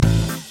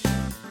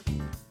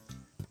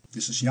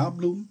This is Jaap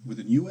Bloem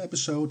with a new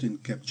episode in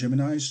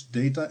Capgemini's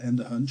Data and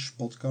the Hunch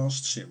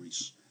podcast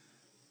series.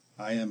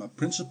 I am a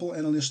principal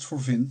analyst for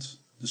Vint,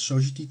 the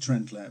Sogeti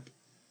Trend Lab,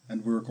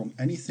 and work on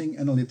anything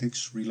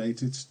analytics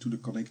related to the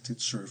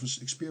connected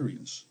service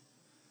experience.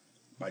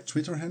 My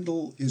Twitter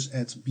handle is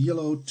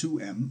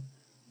 @BLO2M,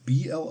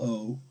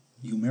 BLO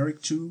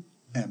numeric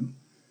 2M,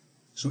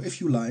 so if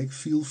you like,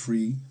 feel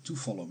free to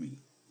follow me.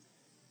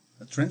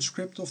 A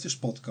transcript of this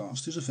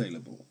podcast is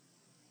available.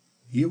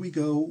 Here we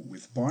go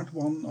with part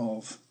 1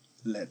 of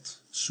Let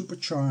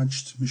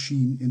Supercharged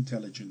Machine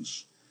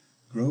Intelligence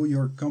Grow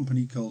Your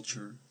Company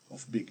Culture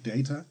of Big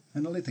Data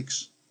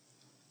Analytics.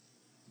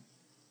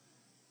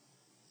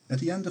 At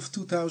the end of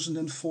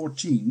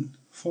 2014,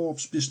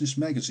 Forbes Business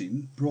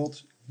Magazine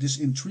brought this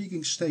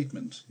intriguing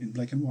statement in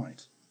black and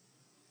white.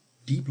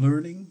 Deep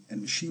learning and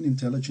machine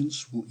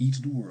intelligence will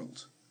eat the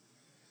world.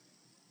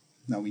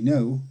 Now we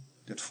know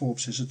that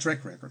Forbes has a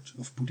track record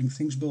of putting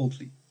things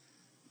boldly,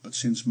 but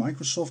since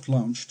Microsoft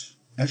launched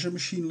Azure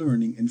Machine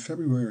Learning in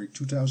February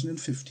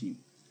 2015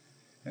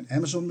 and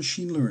Amazon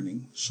Machine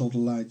Learning saw the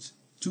light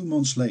 2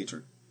 months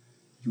later,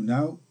 you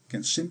now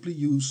can simply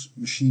use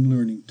machine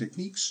learning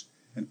techniques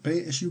and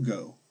pay as you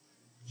go,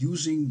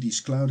 using these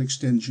cloud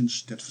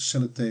extensions that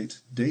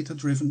facilitate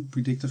data-driven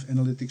predictive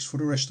analytics for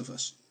the rest of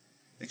us,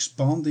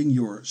 expanding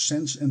your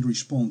sense and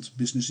respond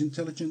business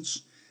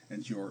intelligence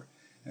and your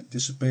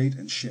anticipate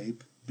and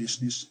shape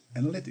business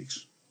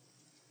analytics.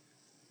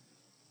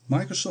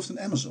 Microsoft and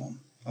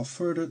Amazon are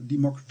further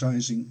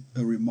democratizing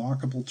a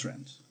remarkable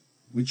trend,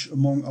 which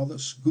among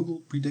others Google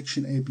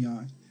Prediction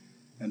API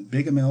and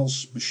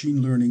BigML's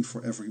Machine Learning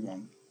for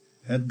Everyone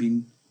had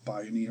been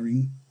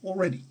pioneering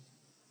already.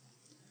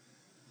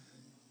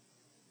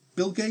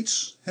 Bill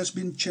Gates has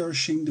been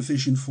cherishing the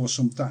vision for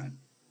some time.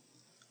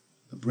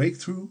 A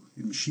breakthrough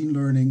in machine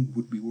learning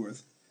would be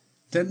worth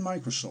 10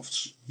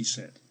 Microsofts, he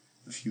said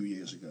a few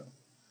years ago.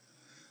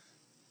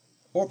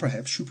 Or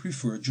perhaps you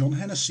prefer John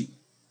Hennessy,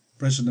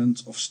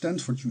 president of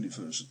Stanford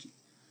University,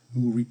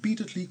 who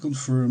repeatedly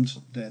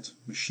confirmed that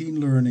machine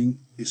learning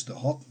is the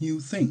hot new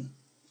thing.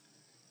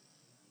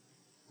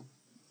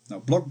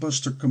 Now,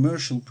 blockbuster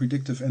commercial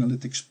predictive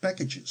analytics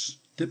packages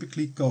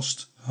typically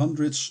cost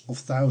hundreds of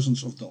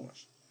thousands of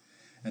dollars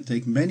and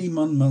take many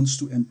months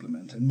to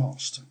implement and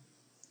master.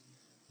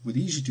 With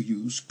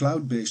easy-to-use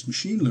cloud-based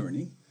machine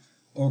learning,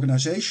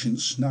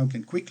 organizations now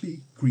can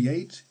quickly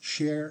create,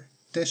 share,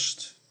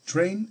 test,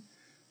 train,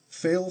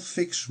 fail,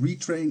 fix,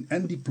 retrain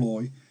and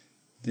deploy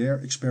their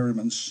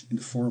experiments in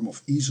the form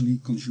of easily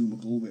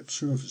consumable web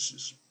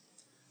services.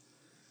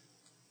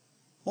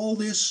 All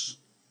this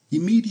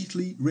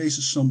immediately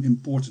raises some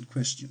important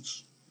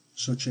questions,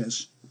 such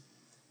as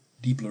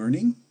deep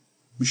learning,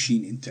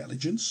 machine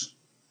intelligence,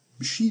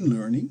 machine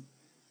learning,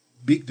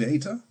 big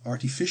data,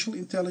 artificial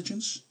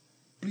intelligence.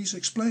 Please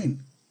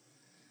explain.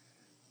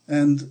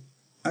 And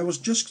I was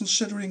just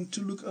considering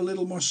to look a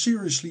little more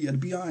seriously at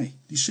BI,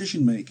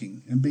 decision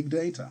making and big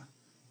data,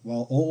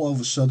 while all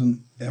of a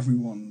sudden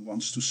everyone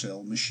wants to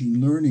sell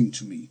machine learning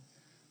to me.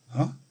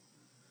 Huh?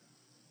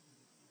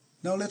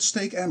 Now let's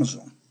take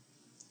Amazon.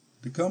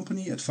 The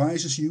company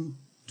advises you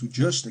to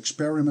just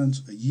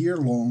experiment a year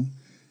long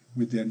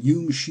with their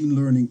new machine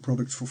learning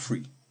product for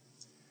free.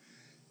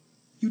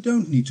 You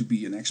don't need to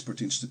be an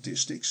expert in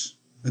statistics,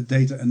 a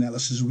data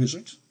analysis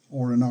wizard,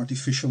 or an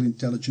artificial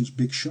intelligence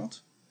big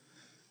shot.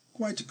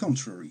 Quite the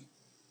contrary.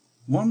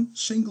 One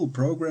single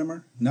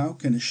programmer now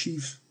can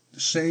achieve the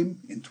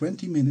same in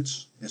 20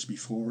 minutes as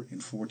before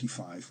in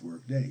 45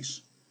 work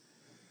days.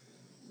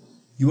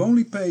 You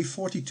only pay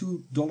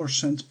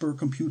 $42 per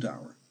compute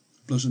hour,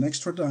 plus an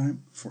extra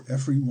dime for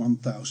every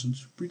 1,000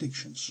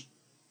 predictions.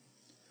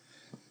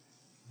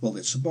 Well,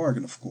 it's a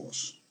bargain, of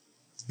course.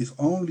 If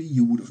only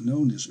you would have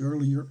known this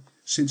earlier,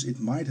 since it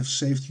might have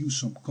saved you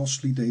some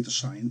costly data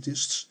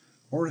scientists,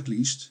 or at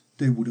least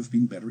they would have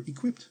been better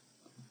equipped.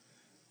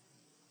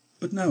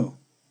 But no,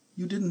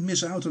 you didn't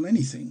miss out on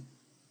anything.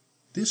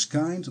 This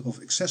kind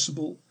of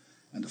accessible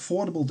and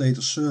affordable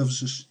data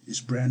services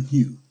is brand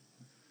new.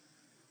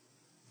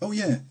 Oh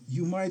yeah,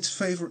 you might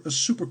favor a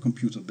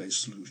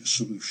supercomputer-based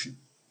solution.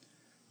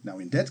 Now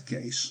in that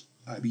case,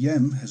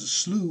 IBM has a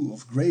slew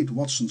of great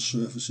Watson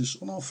services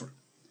on offer.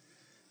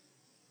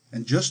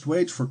 And just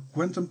wait for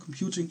quantum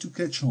computing to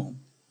catch on.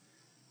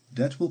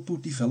 That will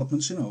put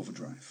developments in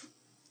overdrive.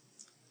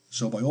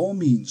 So by all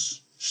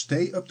means,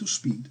 stay up to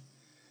speed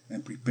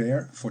and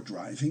prepare for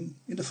driving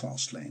in the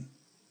fast lane.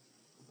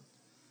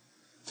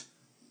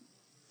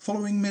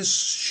 Following Ms.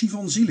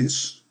 Siobhan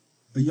Zilis,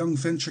 a young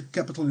venture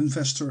capital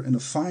investor and a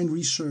fine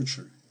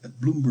researcher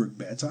at Bloomberg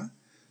Beta,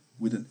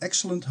 with an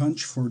excellent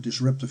hunch for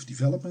disruptive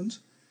development,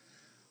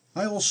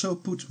 I also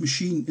put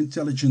machine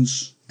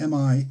intelligence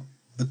MI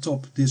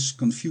atop this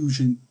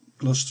confusion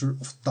cluster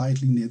of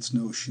tightly knit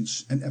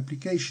notions and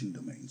application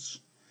domains.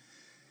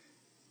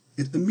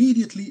 It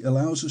immediately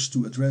allows us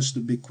to address the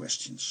big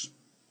questions.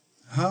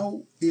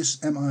 How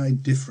is MI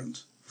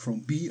different from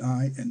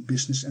BI and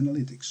business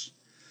analytics?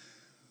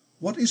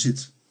 What is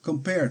it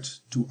compared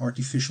to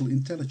artificial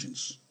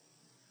intelligence?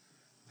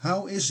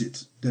 How is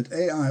it that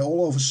AI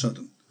all of a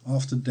sudden,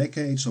 after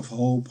decades of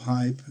hope,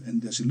 hype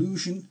and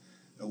disillusion,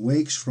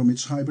 awakes from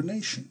its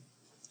hibernation?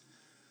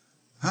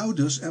 How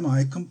does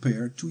MI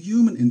compare to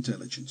human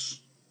intelligence?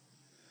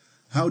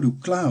 How do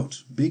cloud,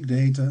 big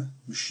data,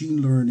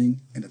 machine learning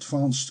and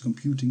advanced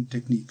computing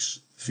techniques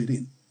fit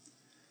in?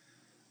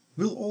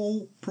 Will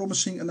all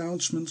promising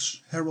announcements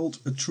herald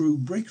a true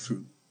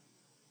breakthrough?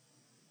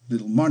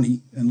 Little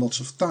money and lots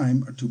of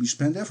time are to be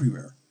spent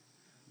everywhere.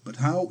 But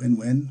how and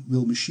when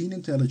will machine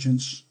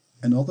intelligence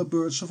and other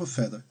birds of a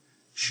feather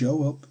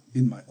show up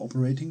in my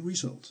operating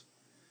result?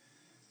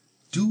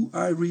 Do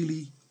I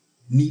really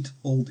need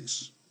all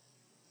this?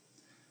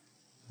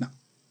 Now,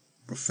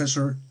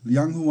 Professor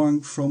Liang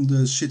Huang from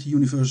the City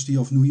University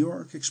of New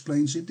York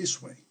explains it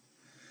this way.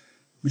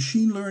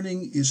 Machine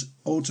learning is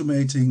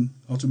automating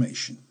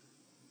automation.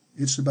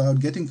 It's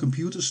about getting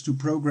computers to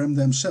program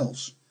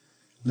themselves,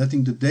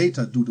 letting the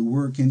data do the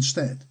work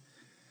instead.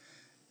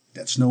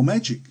 That's no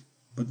magic,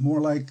 but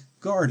more like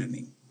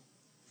gardening.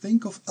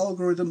 Think of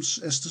algorithms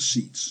as the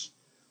seeds,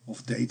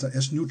 of data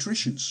as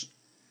nutritions,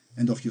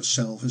 and of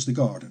yourself as the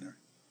gardener,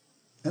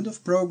 and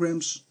of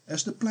programs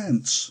as the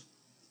plants.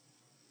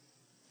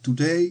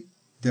 Today,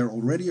 there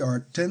already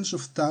are tens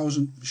of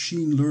thousands of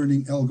machine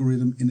learning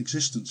algorithms in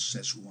existence,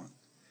 says Huang,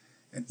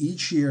 and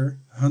each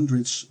year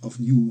hundreds of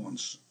new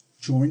ones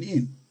join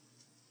in.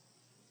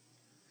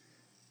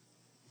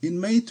 In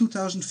May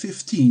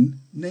 2015,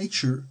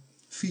 Nature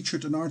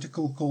featured an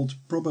article called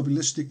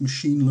Probabilistic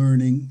Machine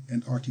Learning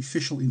and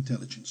Artificial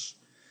Intelligence.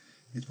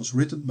 It was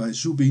written by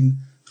Zubin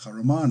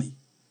Gharamani,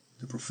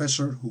 the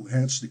professor who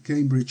heads the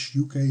Cambridge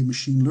UK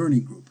Machine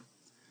Learning Group.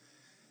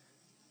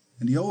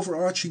 And the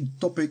overarching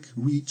topic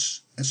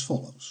reads as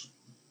follows.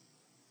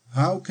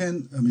 How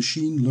can a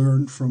machine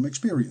learn from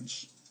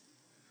experience?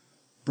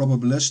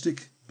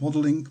 Probabilistic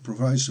modeling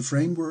provides a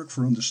framework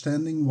for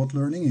understanding what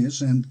learning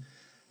is and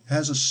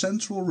has a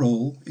central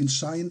role in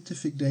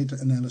scientific data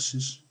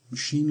analysis,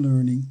 machine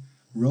learning,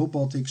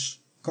 robotics,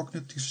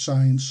 cognitive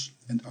science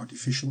and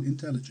artificial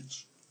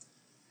intelligence.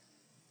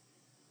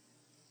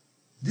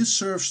 This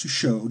serves to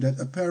show that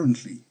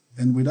apparently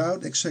and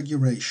without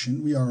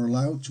exaggeration we are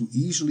allowed to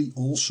easily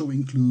also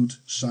include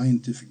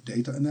scientific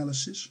data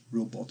analysis,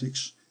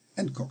 robotics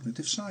and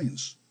cognitive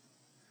science.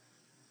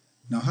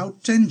 Now how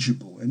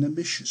tangible and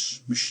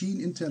ambitious machine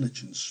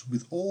intelligence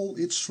with all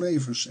its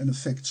flavors and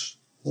effects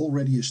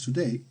already is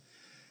today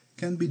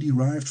can be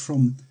derived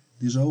from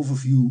this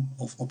overview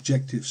of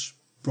objectives,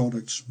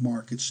 products,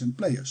 markets and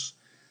players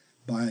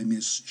by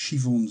Ms.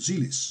 Shivon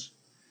Zilis.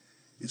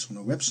 It's on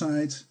her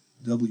website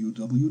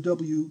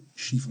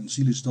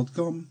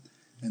www.shivonzilis.com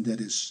and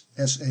that is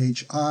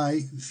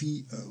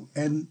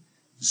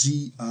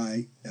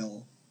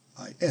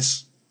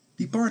SHIVONZILIS.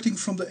 Departing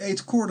from the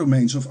 8 core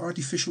domains of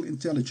artificial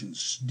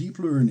intelligence, deep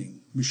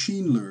learning,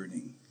 machine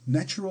learning,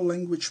 natural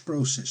language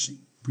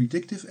processing,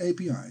 predictive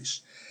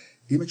APIs,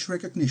 image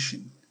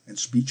recognition and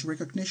speech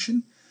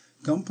recognition,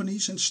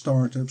 companies and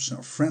startups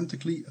are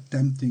frantically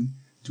attempting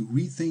to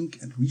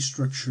rethink and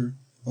restructure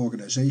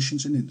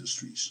organizations and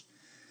industries.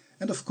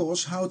 And of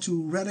course how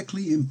to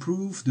radically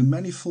improve the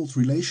manifold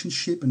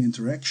relationship and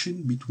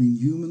interaction between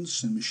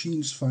humans and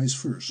machines vice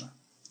versa.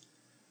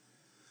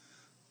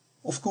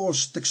 Of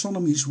course,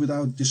 taxonomies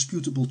without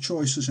disputable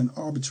choices and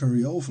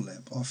arbitrary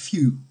overlap are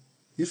few,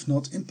 if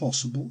not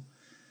impossible,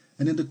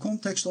 and in the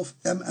context of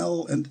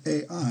ML and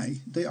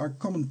AI they are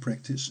common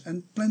practice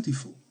and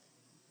plentiful.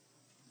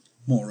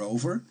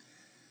 Moreover,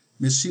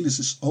 Ms.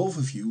 Zilis'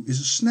 overview is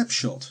a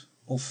snapshot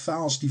of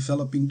fast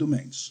developing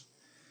domains,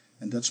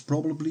 and that's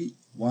probably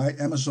why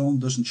Amazon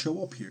doesn't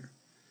show up here,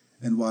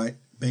 and why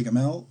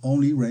BigML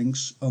only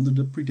ranks under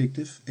the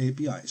predictive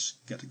APIs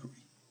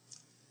category.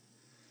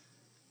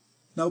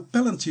 Now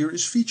Palantir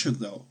is featured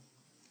though,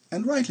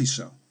 and rightly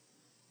so.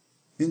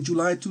 In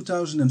July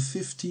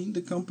 2015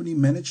 the company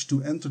managed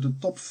to enter the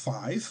top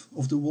 5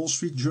 of the Wall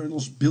Street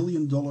Journal's $1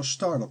 billion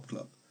startup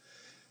club,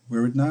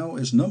 where it now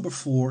is number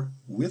 4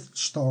 with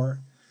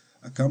Star,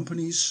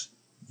 accompanies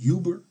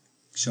Uber,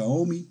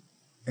 Xiaomi,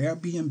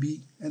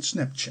 Airbnb and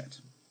Snapchat.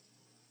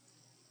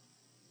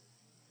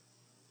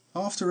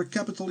 After a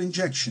capital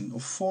injection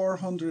of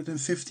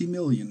 $450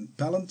 million,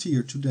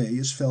 Palantir today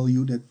is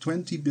valued at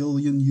 $20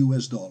 billion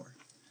US.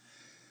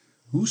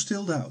 Who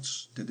still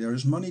doubts that there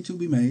is money to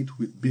be made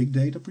with big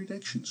data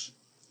predictions?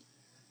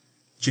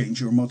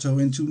 Change your motto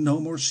into no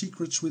more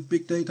secrets with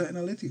big data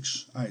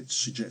analytics, I'd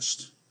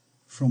suggest.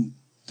 From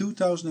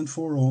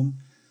 2004 on,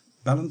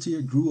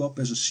 Palantir grew up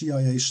as a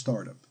CIA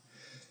startup.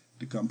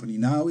 The company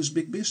now is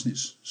big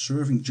business,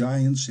 serving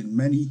giants in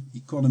many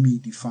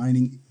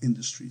economy-defining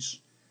industries,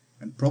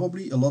 and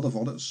probably a lot of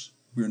others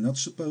we're not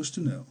supposed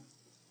to know.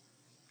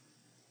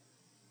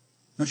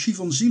 Now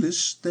Shivon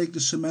Zilis takes the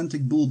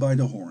semantic bull by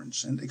the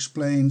horns and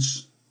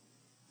explains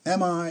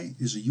MI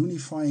is a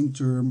unifying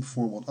term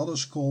for what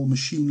others call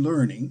machine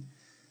learning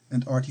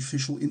and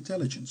artificial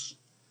intelligence.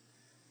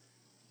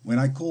 When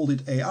I called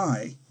it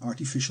AI,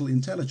 artificial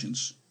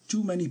intelligence,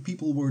 too many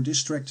people were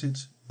distracted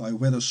by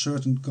whether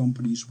certain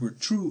companies were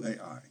true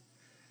AI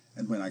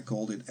and when I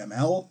called it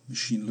ML,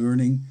 machine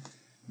learning,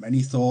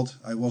 many thought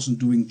I wasn't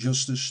doing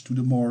justice to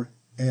the more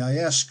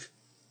AI-esque,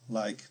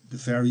 like the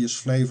various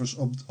flavors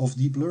of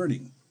deep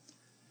learning.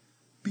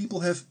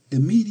 People have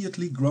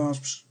immediately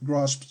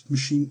grasped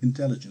machine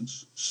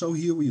intelligence, so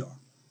here we are.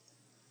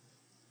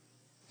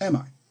 Am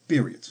I?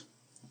 Period.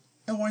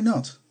 And why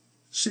not?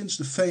 Since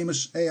the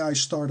famous AI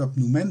startup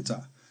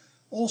Numenta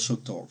also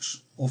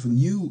talks of a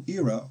new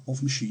era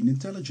of machine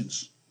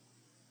intelligence.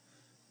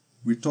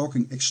 We're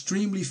talking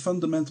extremely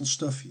fundamental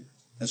stuff here,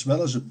 as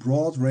well as a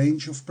broad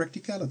range of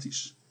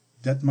practicalities.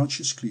 That much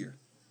is clear.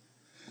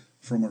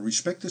 From a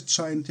respected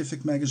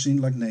scientific magazine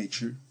like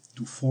Nature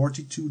to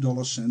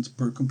 $42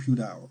 per compute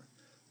hour,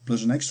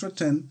 plus an extra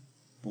 10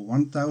 for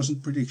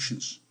 1,000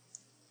 predictions.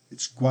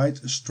 It's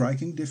quite a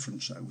striking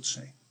difference, I would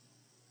say.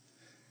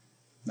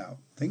 Now,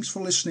 thanks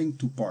for listening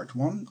to part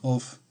 1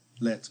 of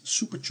Let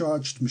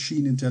Supercharged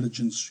Machine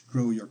Intelligence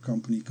Grow Your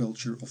Company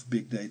Culture of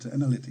Big Data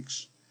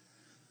Analytics.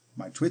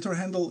 My Twitter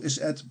handle is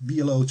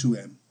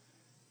 @BLO2M.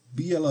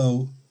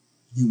 BLO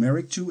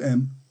numeric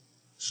 2M.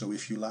 So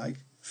if you like,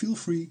 feel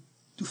free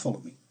to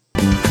follow me.